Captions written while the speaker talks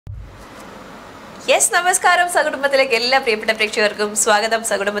Yes, Namaskaram Sakudumbathilekku ella priyapetta prekshakarkkum swagatham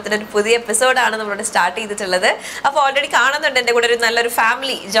Sakudumbathinte oru pudhiya episode aanu nammalodu start ചെയ്തിട്ടുള്ളത്. അപ്പോൾ already കാണുന്നുണ്ട് എൻ്റെ കൂടെ ഒരു നല്ലൊരു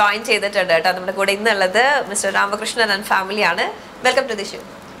ഫാമിലി ജോയിൻ ചെയ്തിട്ടുണ്ട് കേട്ടോ. നമ്മുടെ കൂടെ ഇന്നുള്ളത് മിസ്റ്റർ രാമകൃഷ്ണൻ ആൻഡ് ഫാമിലി ആണ്. Welcome to the show.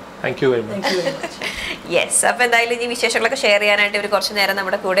 Thank you very much. Yes, അപ്പോൾ എന്തായാലും ഈ വിശേഷങ്ങളൊക്കെ ഷെയർ ചെയ്യാനായിട്ട് ഒരു കുറച്ച് നേരം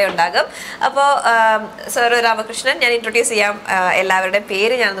നമ്മുടെ കൂടെ ഉണ്ടാകും. അപ്പോൾ സർ രാമകൃഷ്ണൻ ഞാൻ ഇൻട്രൊഡ്യൂസ് ചെയ്യാം. എല്ലാവരുടെയും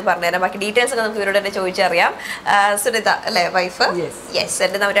പേര് ഞാനൊന്ന് പറഞ്ഞുതരാം. ബാക്കി ഡീറ്റെയിൽസ് ഒക്കെ നമുക്ക് ഇവരോട് തന്നെ ചോദിച്ചറിയാം. സുനിത അല്ലേ വൈഫ്? യെസ്,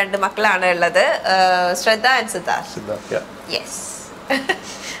 എൻ്റെ രണ്ട് മക്കളാണ് ഉള്ളത്, ശ്രദ്ധ and Siddharth. Yes,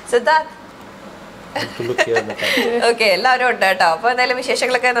 Siddharth. Okay, എല്ലാവരും ഉണ്ട് കേട്ടോ. അപ്പോൾ എന്തായാലും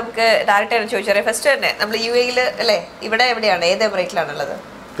വിശേഷങ്ങളൊക്കെ നമുക്ക് ഡയറക്റ്റ് ആണ് ചോദിച്ചറിയാം. ഫസ്റ്റ് തന്നെ നമ്മൾ യു എയിൽ അല്ലേ, ഇവിടെ എവിടെയാണ്, ഏത് എമിറേറ്റിലാണുള്ളത്?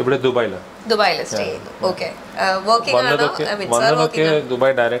 ഇവിടെ ദുബായിൽ സ്റ്റേ ചെയ്തു. ഓക്കെ, വർക്കിംഗ് ആണോ? വന്നതൊക്കെ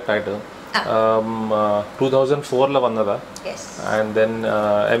ദുബായ് ഡയറക്റ്റ് ആയിട്ട് 2004 വന്നതാ. And then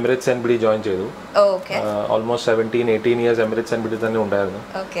Emirates NBD join ചെയ്തു. ഓൾമോസ്റ്റ് 17-18 ഇയേഴ്സ് എമിറേറ്റ്സ് എൻബിഡി തന്നെ ഉണ്ടായിരുന്നു.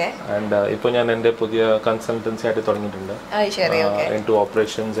 ആൻഡ് ഇപ്പോൾ ഞാൻ എൻ്റെ പുതിയ കൺസൾട്ടൻസി ആയിട്ട് തുടങ്ങിയിട്ടുണ്ട്, into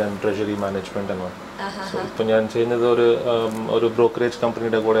operations and treasury management എന്ന്. സോ ഇപ്പോൾ ഞാൻ ചെയ്യുന്നത് ഒരു ബ്രോക്കറേജ്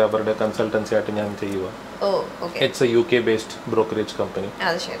കമ്പനിയുടെ കൂടെ അവരുടെ കൺസൾട്ടൻസി ആയിട്ട് ഞാൻ ചെയ്യുക. It's A UK based brokerage company.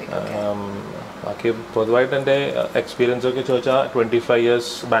 ബാക്കി പൊതുവായിട്ട് എൻ്റെ എക്സ്പീരിയൻസ് ഒക്കെ ചോദിച്ചാൽ 25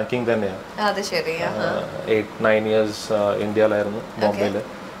 ഇയേഴ്സ് ബാങ്കിങ് തന്നെയാണ്. 8-9 ഇയേഴ്സ് ഇന്ത്യയിലായിരുന്നു, ബോംബെയിൽ.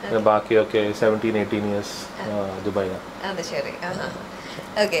 ബാക്കിയൊക്കെ 17-18 ഇയേഴ്സ് ദുബായിലാണ്. അത് ശരി.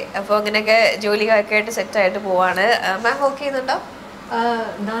 ഓക്കെ, അപ്പോൾ അങ്ങനെയൊക്കെ ജോലിയൊക്കെ ആയിട്ട് സെറ്റ് ആയിട്ട് പോവാണ്. മാം വർക്ക് ചെയ്യുന്നുണ്ടോ?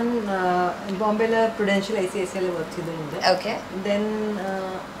 ഞാൻ ബോംബെയിൽ പ്രൊഡൻഷ്യൽ ICICI വർക്ക് ചെയ്തിട്ടുണ്ട്. ഓക്കെ, ദെൻ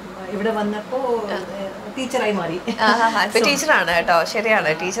ഇവിടെ വന്നപ്പോ ടീച്ചറായി മാറി. ടീച്ചറാണ് കേട്ടോ. ശരിയാണ്,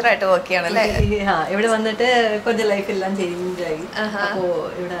 ടീച്ചറായിട്ട് വർക്ക് ചെയ്യണല്ലേ. ഇവിടെ വന്നിട്ട് കുറച്ച് ലൈഫ് എല്ലാം ചേഞ്ച് ആയി. അപ്പോ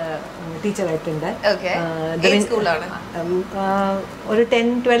ഇവിടെ ടീച്ചറായിട്ടുണ്ട്. ഒരു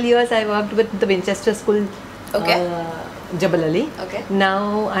 10-12 years I worked with the Winchester school, Jabal Ali. Now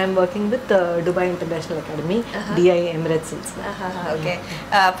I am working with Dubai International Academy, DI Emirates. Okay,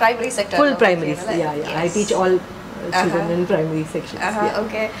 primary sector. Full primary. Yeah. I teach all children in primary sections.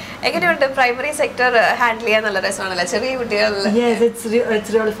 Okay. എങ്ങനെയുണ്ട് primary sector handle ചെയ്യാൻ? നല്ല രസമാണല്ലേ, ചെറിയ കുട്ടികൾ? Yes, it's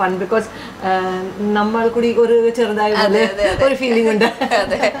really fun because നമ്മൾ കൂടി ഒരു ചെറുതായ ഒരു ഫീലിംഗ് ഉണ്ട്.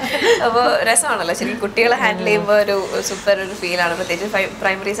 അതെ, അപ്പോൾ രസമാണല്ലോ ശരി, കുട്ടികളെ ഹാൻഡിൽ ചെയ്യുമ്പോൾ ഒരു സൂപ്പർ ഒരു ഫീലാണ്. പ്രത്യേകിച്ച്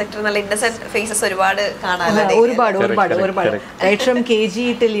പ്രൈമറി സെക്ടർ നല്ല ഇന്നസെന്റ് ഫേസസ് ഒരുപാട് കാണാനുണ്ട്. ഒരുപാട് right from KG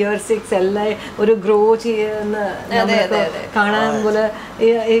till year 6 എല്ലാം ഒരു ഗ്രോ ചെയ്യുന്ന കാണാൻ പോലെ.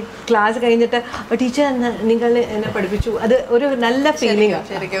 ക്ലാസ് കഴിഞ്ഞിട്ട് ടീച്ചർ നിങ്ങൾ എന്നെ പഠിപ്പിച്ചു, അത് ഒരു നല്ല ഫീലിംഗ് ആണ്.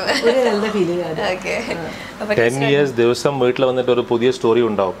 10 ഇയേഴ്സ് ദിവസം വീട്ടിൽ വന്നിട്ട് ഒരു പുതിയ സ്റ്റോറി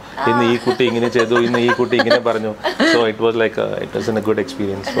ഉണ്ടാവും. ഇന്ന് ഈ കുട്ടി ഇങ്ങനെ ചെയ്തു, ഇന്ന് ഈ കുട്ടി ഇങ്ങനെ പറഞ്ഞു. So it was like it was A good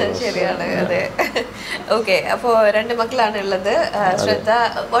experience. ശരിയാണ്, അതെ. ഓക്കെ, അപ്പോൾ രണ്ട് മക്കളാണ് ഉള്ളത്. ശ്രദ്ധ,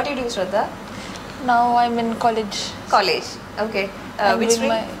 വാട്ട് യു ഡു ശ്രദ്ധ? Now I'm in college. Okay. Which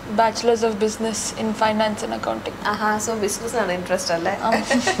my bachelor's of business in finance and accounting. So business ആണ് ഇൻട്രസ്റ്റ് അല്ലേ?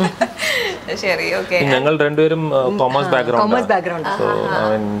 ശരി, ഓക്കെ. ഞങ്ങൾ രണ്ടുപേരും commerce background. So I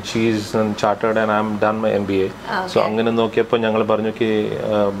mean she is chartered and I am done my MBA. So അങ്ങനെ നോക്കിയപ്പോൾ ഞങ്ങൾ പറഞ്ഞു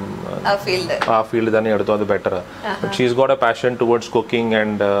ആ ഫീൽഡ് തന്നെ എടുത്തു, അത് better. But she is got A passion towards cooking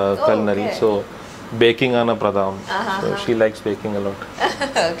and culinary. So baking ആണ് പ്രധാനം. So she likes baking a lot.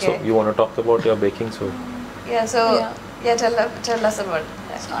 So you want to talk about your baking? So tell us about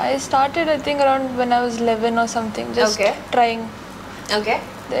that. So I started I think around when I was 11 or something, just trying. Okay.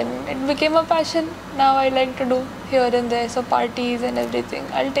 Then it became a passion. Now I like to do here and there, so parties and everything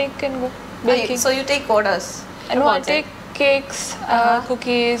I'll take and go baking. So you take orders? And I take cakes,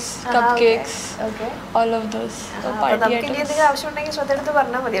 cookies, cupcakes, all of those. So party items.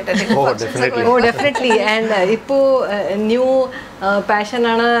 Definitely. And ipo new passion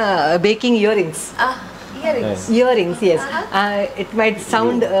ana baking earrings. Earrings, yes. It might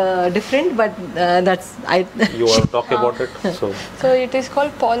sound different, but that's you want to talk about it? So it is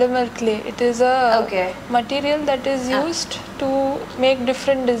called polymer clay. It is a material that is used to make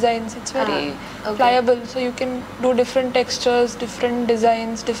different designs. It's very pliable, so you can do different textures, different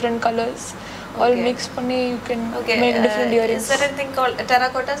designs, different colors. All mix panni you can make different earrings. Is there anything called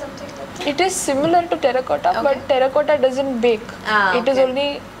terracotta, something like that? It is similar to terracotta, but terracotta doesn't bake. It is only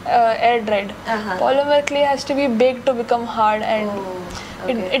air dried. Polymer clay has to be baked to become hard, and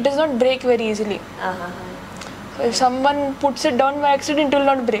it does not break very easily. So if someone puts it down by accident, it will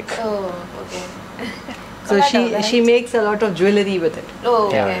not break. So she makes a lot of jewelry with it.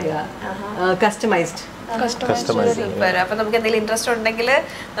 Okay. Customized. customized. Super. അപ്പൊ നമുക്ക് എന്തെങ്കിലും interest ഉണ്ടെങ്കിൽ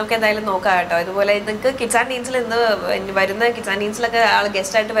നമുക്ക് എന്തായാലും നോക്കാം കേട്ടോ. ഇതുപോലെ നിങ്ങൾക്ക് കിഡ്സ് ആൻഡ് ടീൻസിൽ ഇന്ന് വരുന്ന കിഡ്സ് ആൻഡ് ടീൻസിലൊക്കെ ആൾ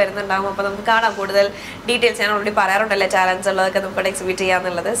ഗസ്റ്റ് ആയിട്ട് വരുന്നുണ്ടാകും. അപ്പോൾ നമുക്ക് കാണാം കൂടുതൽ ഡീറ്റെയിൽസ്. ഞാൻ ഓൾറെഡി പറയാറുണ്ടല്ലേ ചാലഞ്ച് ഉള്ളതൊക്കെ നമുക്ക് എക്സിബിറ്റ്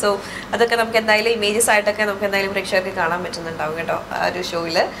ചെയ്യാന്നുള്ളത്. സോ അതൊക്കെ നമുക്ക് എന്തായാലും ഇമേജസ് ആയിട്ടൊക്കെ നമുക്ക് എന്തായാലും പ്രേക്ഷകർക്ക് കാണാൻ പറ്റുന്നുണ്ടാവും കേട്ടോ ആ ഒരു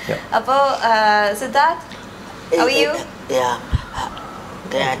ഷോയില്. അപ്പോൾ Siddharth, how are you? Yeah.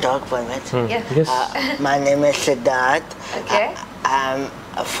 Can I talk for a minute? Yes. My name is Siddharth. Okay. I'm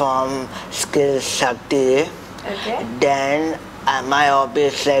from Skill Shakti. Okay. Then my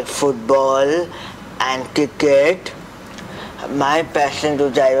hobbies like football and cricket. My passion to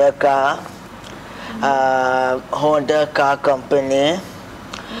drive a car, own a car company,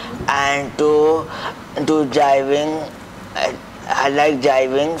 and to do driving. I like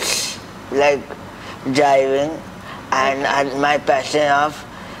driving, and my passion of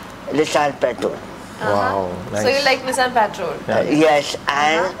Nissan petrol. Wow, nice. So you like Nissan petrol? Yes,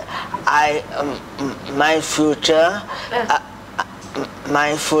 and my future,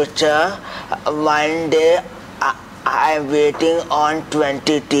 one day I'm waiting on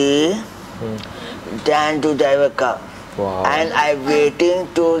 20T, then to drive a car. Wow. And I'm waiting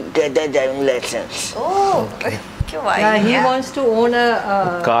to get the driving license. Oh, why? Yeah, he wants to own a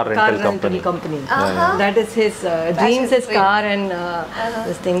Car rental company. That is his dreams, his car and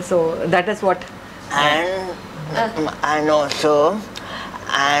this thing. So that is what. And also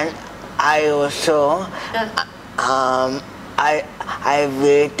I'm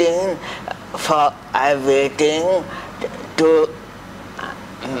waiting to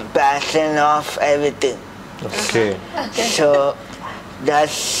passion of everything. Okay. So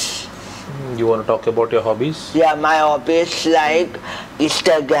that's. You want to talk about your hobbies? Yeah, my hobbies like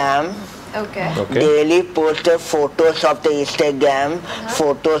Instagram. Okay. Okay. Daily post photos of the Instagram,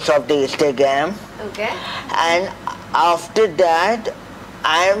 Okay. and after that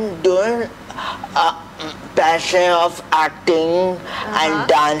I'm doing passion of acting and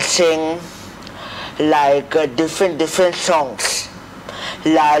dancing, like different songs,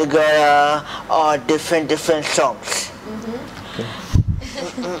 Largara or different songs.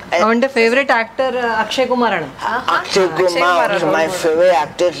 And favorite actor Akshay Kumar ആണ്. Akshay Kumar, my favorite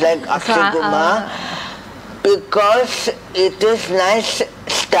actors like Akshay Kumar, because it is nice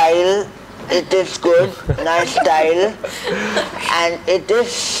style, it is good, nice style, and it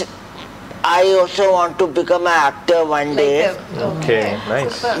is. I also want to become an actor one day, Okay,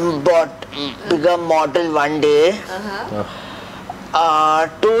 nice. but become model one day.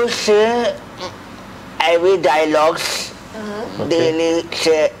 To say every dialogues, daily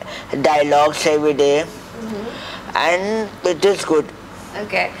say dialogues every day, and it is good.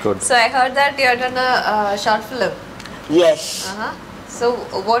 Okay. Good. So I heard that you had done a short film. Yes. So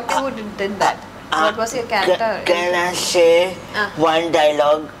what you did that? What was your character? Can I say one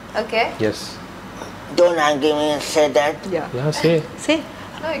dialogue? Okay. Yes. Don't angry me and say that. Yeah, say. Say.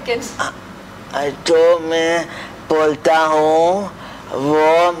 No, you can. जो मैं बोलता हूँ वो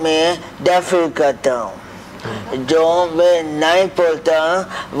मैं डेफिल करता हूँ, जो मैं नहीं बोलता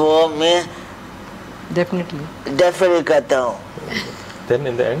वो मैं Definitely. डेफिल करता हूँ. Then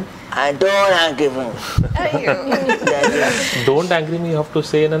in the end, I don't angry me. don't angry me. You have to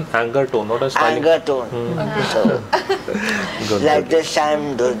say in an anger tone, not a smiling. Anger tone. So Good. like this I'm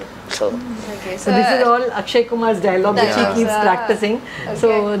doing. So Okay. So this is all Akshay Kumar's dialogue which he keeps practicing. So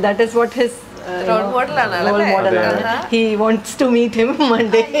that is what his Role model ആണ് role അല്ലേ? model ആണ്. He wants to meet him one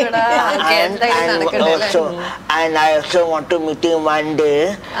day. Okay, എന്തായാലും നടക്കട്ടെ അല്ലേ? and I also want to meet him one day,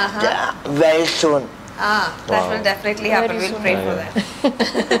 very soon. That will definitely happen. We'll pray for that.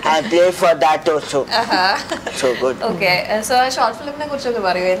 I play for that also. So good. Okay. So ആ short ഫിലിമിനെ കുറിച്ചൊക്കെ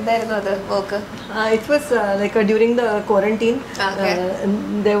പറയൂ. എന്തായിരുന്നു അത് work? It was like during the quarantine. Okay.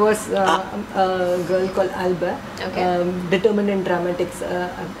 There was a girl called Alba, Okay. determined in dramatics.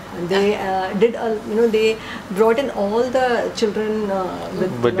 They did, they brought in all the children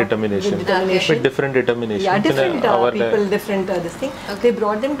With determination. With different determination. Yeah, different people, different this thing. They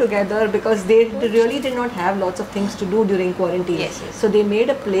brought them together because they really did not have lots of things to do during quarantine. Yes, yes. So they made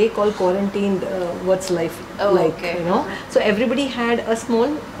a play called Quarantine. What's life like? Okay. So everybody had a small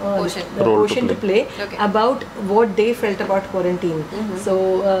Portion. to play Okay. about what they felt about quarantine. So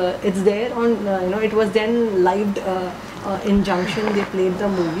it's there on. It was then lived in Junction they played the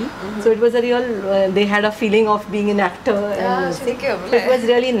movie. So it was a real, they had a feeling of being an actor. And so it was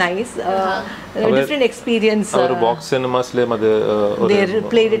really nice. A different experience. Vox Cinemas they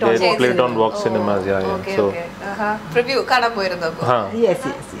played it on Vox Cinemas. Okay, okay. Preview കാണാൻ പോയിരുന്നോ? Yes.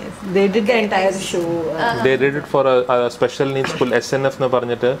 They did the entire show. They did it for a special needs school, SNF എന്ന്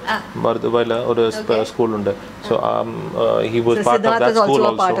പറഞ്ഞിട്ട് മർദുബൈല ഒരു school ഉണ്ട്. So he was part of that school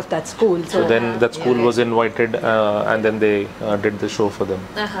also. Part of that school. So then that school was invited and then they did the show for them.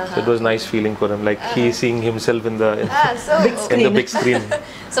 So it was nice feeling for him, like he seeing himself in the big screen.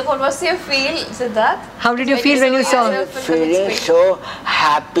 So what was your feel, Siddharth? How did you feel when you saw? Feeling so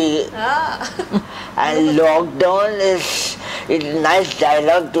happy. And lockdown is nice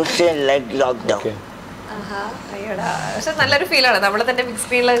dialogue to say like lockdown. Okay. പക്ഷെ നല്ലൊരു ഫീലാണ് നമ്മളെ തന്നെ big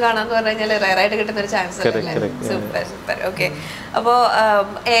സ്ക്രീനിൽ കാണാന്ന് പറഞ്ഞു കഴിഞ്ഞാൽ rare ആയിട്ട് കിട്ടുന്ന ഒരു ചാൻസ്. സൂപ്പർ. ഓക്കെ, അപ്പോൾ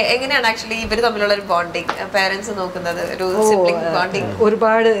എങ്ങനെയാണ് ആക്ച്വലി ഇവർ തമ്മിലുള്ള ഒരു ബോണ്ടിങ് പേരൻസ് നോക്കുന്നത്, ഒരു സിബ്ലിംഗ് ബോണ്ടിങ്?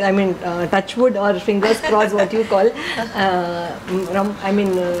 ഒരുപാട് I mean touch wood or fingers cross what you call, I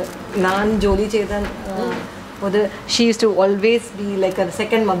mean ഞാൻ ജോലി ചെയ്ത she used to always be like a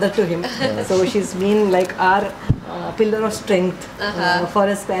second mother to him. So she's been like our pillar of strength for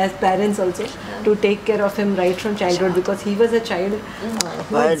us as parents also, to take care of him right from childhood, because he was a child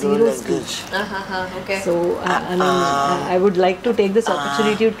who had zero speech. Okay. So I mean, I would like to take this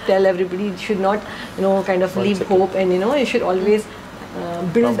opportunity to tell everybody you should not, kind of leave hope, and you should always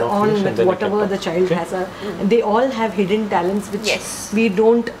build on with whatever the child has. They all have hidden talents which we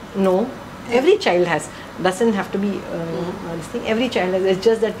don't know. Every child has, doesn't have to be this thing. Every child has. It's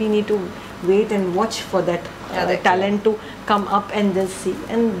just that we need to wait and watch for that talent to come up and just see,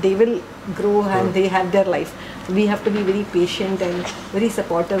 and they will grow and they have their life. We have to be very patient and very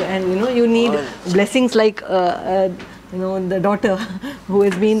supportive, and you need blessings like the daughter who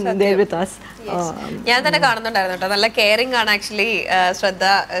has been there with us. ഞാൻ തന്നെ കാണുന്നുണ്ടായിരുന്നു കേട്ടോ, നല്ല caring ആണ് actually. ശ്രദ്ധ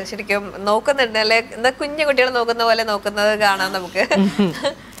ശരിക്കും നോക്കുന്നുണ്ട്, അല്ലെ എന്താ കുഞ്ഞു കുട്ടികളെ നോക്കുന്ന പോലെ നോക്കുന്നത് കാണാം നമുക്ക്.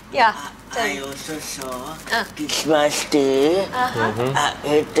 I also saw Christmas Day.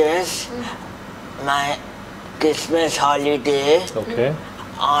 It is my Christmas holiday. Okay.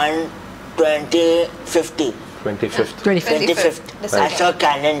 On 25th. 25th. I saw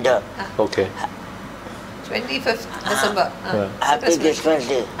calendar. Okay. 25th December. Happy Christmas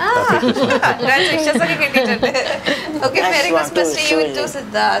Day. Congratulations ഒക്കെ കിട്ടിയിട്ടുണ്ട്. Okay, Merry Christmas to you too,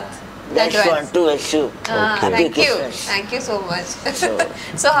 Siddharth. That's one to issue. Thank you. Thank you so much.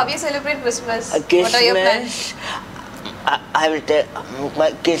 So how do you celebrate Christmas? What are your plans? I will tell. My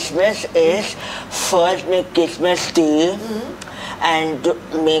Christmas is first make Christmas tea and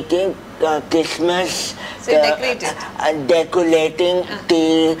making Christmas. So you decorate it? Decorating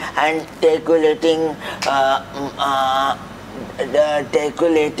tea and decorating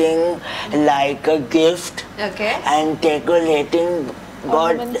like a gift. Okay. And decorating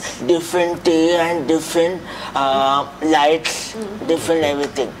got different tea and different lights, different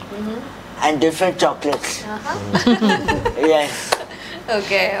everything, and different chocolates. Yes.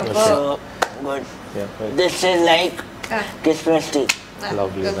 Okay. So good. This is like Christmas tea.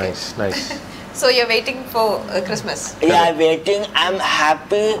 Lovely. Okay. Nice. So you're waiting for Christmas? Yeah, waiting. I'm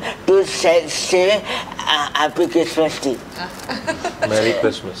happy to say happy Christmas tea. Merry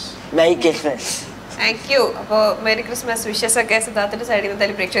Christmas. Merry Christmas. Thank you. അപ്പോൾ merry Christmas wishes ഒക്കെ സിദ്ധാർത്ഥിന്റെ സൈഡിൽ നിന്ന്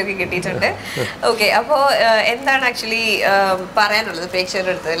എന്തായാലും പ്രേക്ഷകർക്ക് കിട്ടിയിട്ടുണ്ട്. Okay, അപ്പോൾ എന്താണ് actually പറയാനുള്ളത്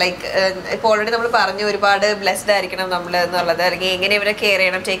പ്രേക്ഷകരുടെ അടുത്ത്? ലൈക്ക് ഇപ്പോൾ ഓൾറെഡി നമ്മൾ പറഞ്ഞു ഒരുപാട് ബ്ലെസ്ഡ് ആയിരിക്കണം നമ്മൾ എന്നുള്ളത്, അല്ലെങ്കിൽ എങ്ങനെ ഇവരെ കെയർ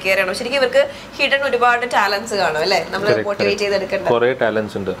ചെയ്യണം, ടേക്ക് കെയർ ചെയ്യണം. ശരിക്കും ഇവർക്ക് ഹിഡൻ ഒരുപാട് ടാലൻസ് കാണും അല്ലേ, നമ്മൾ മോട്ടിവേറ്റ് ചെയ്തെടുക്കേണ്ട കുറേ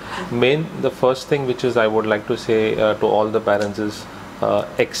ടാലൻസ് ഉണ്ട്. Main the first thing which is I would like to say to all the parents is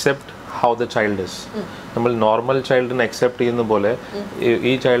accept how the child is. നമ്മൾ നോർമൽ ചൈൽഡിനെ അക്സെപ്റ്റ് ചെയ്യുന്ന പോലെ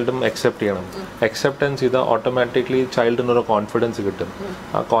ഈ ചൈൽഡും അക്സെപ്റ്റ് ചെയ്യണം. അക്സെപ്റ്റൻസ് ചെയ്താൽ ഓട്ടോമാറ്റിക്കലി ചൈൽഡിനൊരു കോൺഫിഡൻസ് കിട്ടും.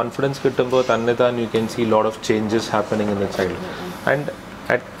 ആ കോൺഫിഡൻസ് കിട്ടുമ്പോൾ തന്നെ താൻ you can see lot of changes happening in the child. And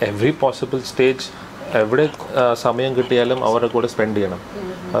at every possible stage എവിടെ സമയം കിട്ടിയാലും അവരുടെ കൂടെ സ്പെൻഡ് ചെയ്യണം.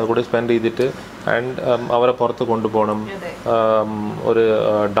 അത് കൂടെ സ്പെൻഡ് ചെയ്തിട്ട് ആൻഡ് അവരെ പുറത്ത് കൊണ്ടുപോകണം. ഒരു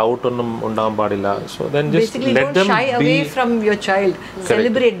ഡൗട്ട് ഒന്നും ഉണ്ടാവാൻ പാടില്ല. So then just let them B from your child,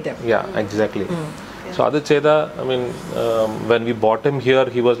 celebrate them. Yeah, exactly. So adu cheda, I mean, when we bought him here,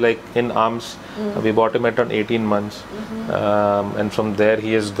 he was like in arms. We bought him at around 18 months, and from there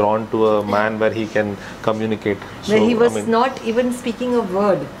he has grown to a man where he can communicate. Where he was not even speaking a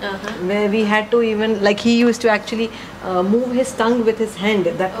word, where we had to even, like, he used to actually move his tongue with his hand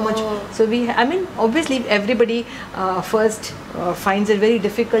that much. So I mean, obviously everybody first finds it very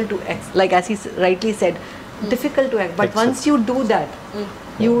difficult to act, like as he rightly said, difficult to act, but once you do that,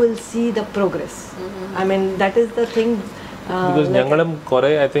 you will see the progress. I mean, that is the thing because ഞങ്ങളും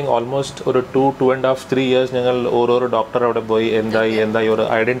കുറേ I think almost ഒരു 2.5-3 years ഞങ്ങൾ ഓരോരോ doctor അവിടെ പോയി എന്തായി ഒരു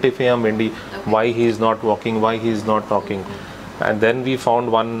identify ചെയ്യാൻ വേണ്ടി why he is not walking, why he is not talking. And then we found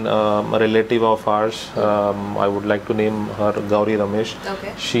one relative of ours, I would like to name her Gauri Ramesh.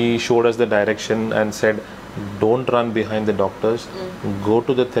 She showed us the direction and said, don't run behind the doctors, go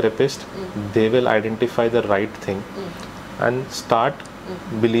to the therapist, they will identify the right thing and start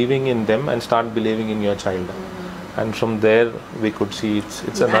believing in them and start believing in your child. And from there we could see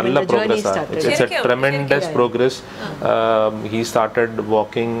it's a nalla progress. It's a tremendous progress. He started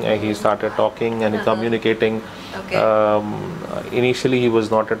walking, he started talking and communicating. Initially he was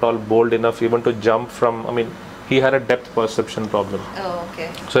not at all bold enough even to jump from, I mean, he had a depth perception problem.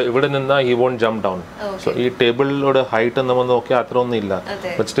 So ഇവിടെ നിന്ന് he won't jump down. So ഈ ടേബിളിലൂടെ height നമ്മൾ നോക്കിയാൽ അത്ര ഒന്നും ഇല്ല,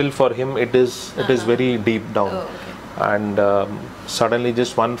 but still for him it is very deep down. And suddenly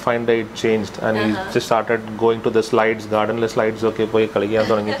just one fine day it changed and he just started going to the slides, gardenless slides. Okay, പോയി കളിക്കാൻ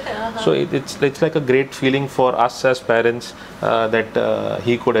തുടങ്ങി. So it's like a great feeling for us as parents that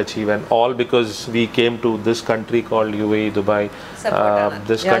he could achieve, and all because we came to this country called UAE, Dubai.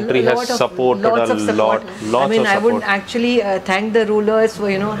 This country has supported a lot. I mean, I would actually thank the rulers for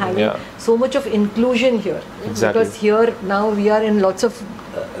having so much of inclusion here. Because here now we are in lots of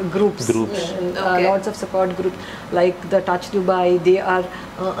groups. Lots of support groups like the Touch Dubai. They are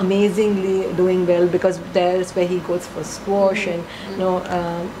amazingly doing well, because there's where he goes for squash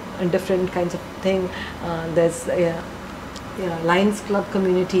and different kinds of thing. There's Lions Club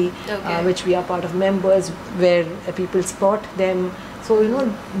community, which we are part of members, where people support them. So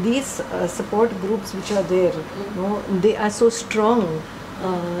these support groups which are there, they are so strong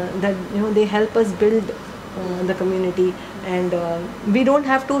that they help us build the community, and we don't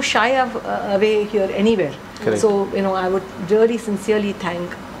have to shy away here anywhere. So I would really sincerely thank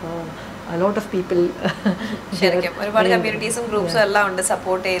a lot of people. ശരിക്കും ഒരുപാട് കമ്മ്യൂണിറ്റീസും ഗ്രൂപ്പ്സും എല്ലാം ഉണ്ട്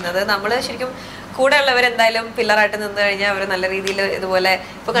support ചെയ്യുന്നത്. നമ്മൾ ശരിക്കും കൂടെ ഉള്ളവർ എന്തായാലും പില്ലറായിട്ട് നിന്ന് കഴിഞ്ഞാൽ അവർ നല്ല രീതിയിൽ ഇതുപോലെ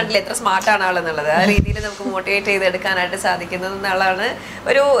ഇപ്പോൾ കണ്ടില്ല എത്ര സ്മാർട്ടാണ് ആളെന്നുള്ളത്, ആ രീതിയിൽ നമുക്ക് മോട്ടിവേറ്റ് ചെയ്തെടുക്കാനായിട്ട് സാധിക്കുന്നത് എന്നുള്ളതാണ്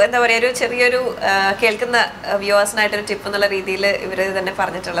ഒരു എന്താ പറയുക ഒരു ചെറിയൊരു കേൾക്കുന്ന വ്യൂവേഴ്സിനായിട്ടൊരു ടിപ്പ് എന്നുള്ള രീതിയിൽ ഇവർ തന്നെ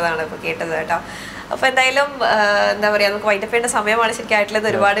പറഞ്ഞിട്ടുള്ളതാണ് ഇപ്പോൾ കേട്ടത് കേട്ടോ. അപ്പോൾ എന്തായാലും എന്താ പറയുക നമുക്ക് വൈൻഡപ്പ് ചെയ്യേണ്ട സമയമാണ് ശരിക്കും ആയിട്ടുള്ളത്.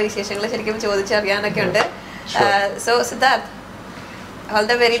 ഒരുപാട് വിശേഷങ്ങൾ ശരിക്കും ചോദിച്ചറിയാനൊക്കെ ഉണ്ട്. So Siddharth, all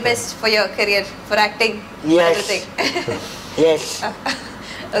the very best for your career, for acting, everything. Yes.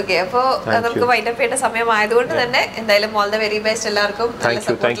 Okay, അപ്പോൾ നമുക്ക് വൈൻഡപ്പ് ചെയ്യേണ്ട സമയമായതുകൊണ്ട് തന്നെ എന്തായാലും all the very best എല്ലാവർക്കും.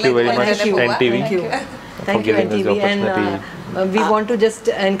 Thank you very much NTV. Thank you NTV, and we want to just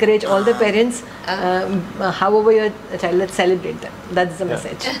encourage all the parents, however your child, let's celebrate them. That's the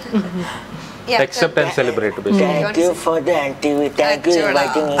message. Accept and celebrate, basically. Thank you for the NTV. Thank you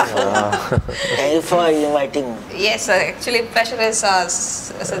inviting me. Thank you for inviting me. Yes, actually pleasure is ours,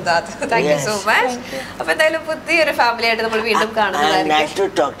 Siddharth. Thank you so much. അപ്പോൾ എന്തായാലും പുതിയൊരു family ആയിട്ട് നമ്മൾ വീണ്ടും കാണുന്നതായിരിക്കും. Nice to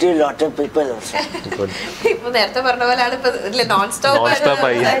talk to a lot of people also. ഇപ്പോൾ നേരത്തെ പറഞ്ഞ പോലെയാണ് ഇപ്പോൾ ഇതിൽ നോൺ സ്റ്റോപ്പ്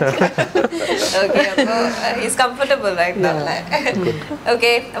ആയി. ഓക്കെ, അപ്പോൾ ഈസ് കംഫർട്ടബിൾ റൈറ്റ് നൗ അല്ലേ?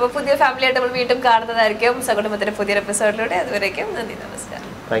 ഓക്കെ, അപ്പോൾ പുതിയ ഫാമിലി ആയിട്ട് നമ്മൾ വീണ്ടും കാണുന്നതായിരിക്കും സകുടുംബത്തിന്റെ പുതിയൊരു എപ്പിസോഡിലൂടെ. അതുവരേക്കും നന്ദി,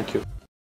 നമസ്കാരം. Thank you.